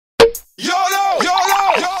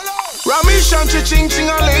and Ching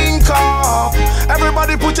a link up.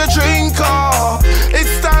 Everybody put your drink up.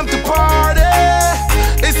 It's time to party.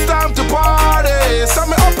 It's time to party. So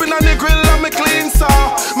me up in a Negril and me clean so.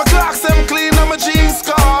 My clocks them clean and my jeans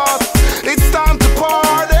cut. It's time to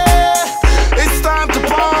party. It's time to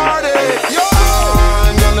party. Yo,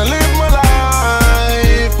 I'm gonna live my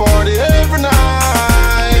life. Party every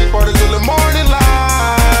night. Party till the morning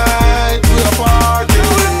light. We a party.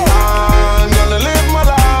 I'm gonna live my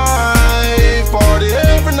life. Party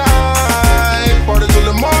every night. Party till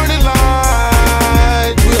the morning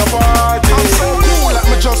light. We a party. I'm so cool, let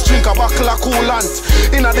me just drink a buckle of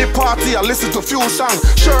coolant. In a the party, I listen to few songs.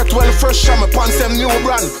 Shirt well fresh and my pants them new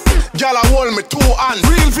brand. Girl, I hold me 2 hands.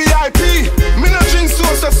 Real VIP. Me no drink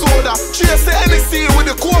soda. Chase the NXT with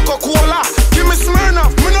the Coca-Cola. Give me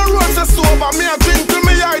Smirnoff. Me no rose sober. Me a drink till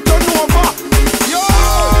me eye turn over. Yo,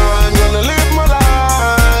 I'm gonna live my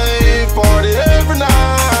life. Party every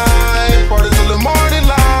night. Party till the morning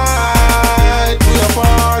light. We a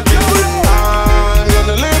party. I'm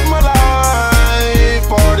gonna live my life.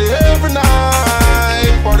 Party every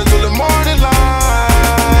night. Party till the morning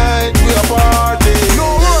light. We a party.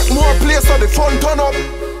 No work, more place so the fun turn up.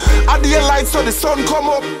 At the light so the sun come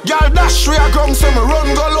up. Y'all dash 3 ground so me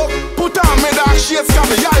run go up. Put on me dark shades got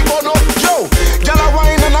me eye burn up. Yo, y'all a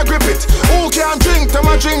wine and I grip it. Who can drink them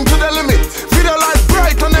I drink to the limit.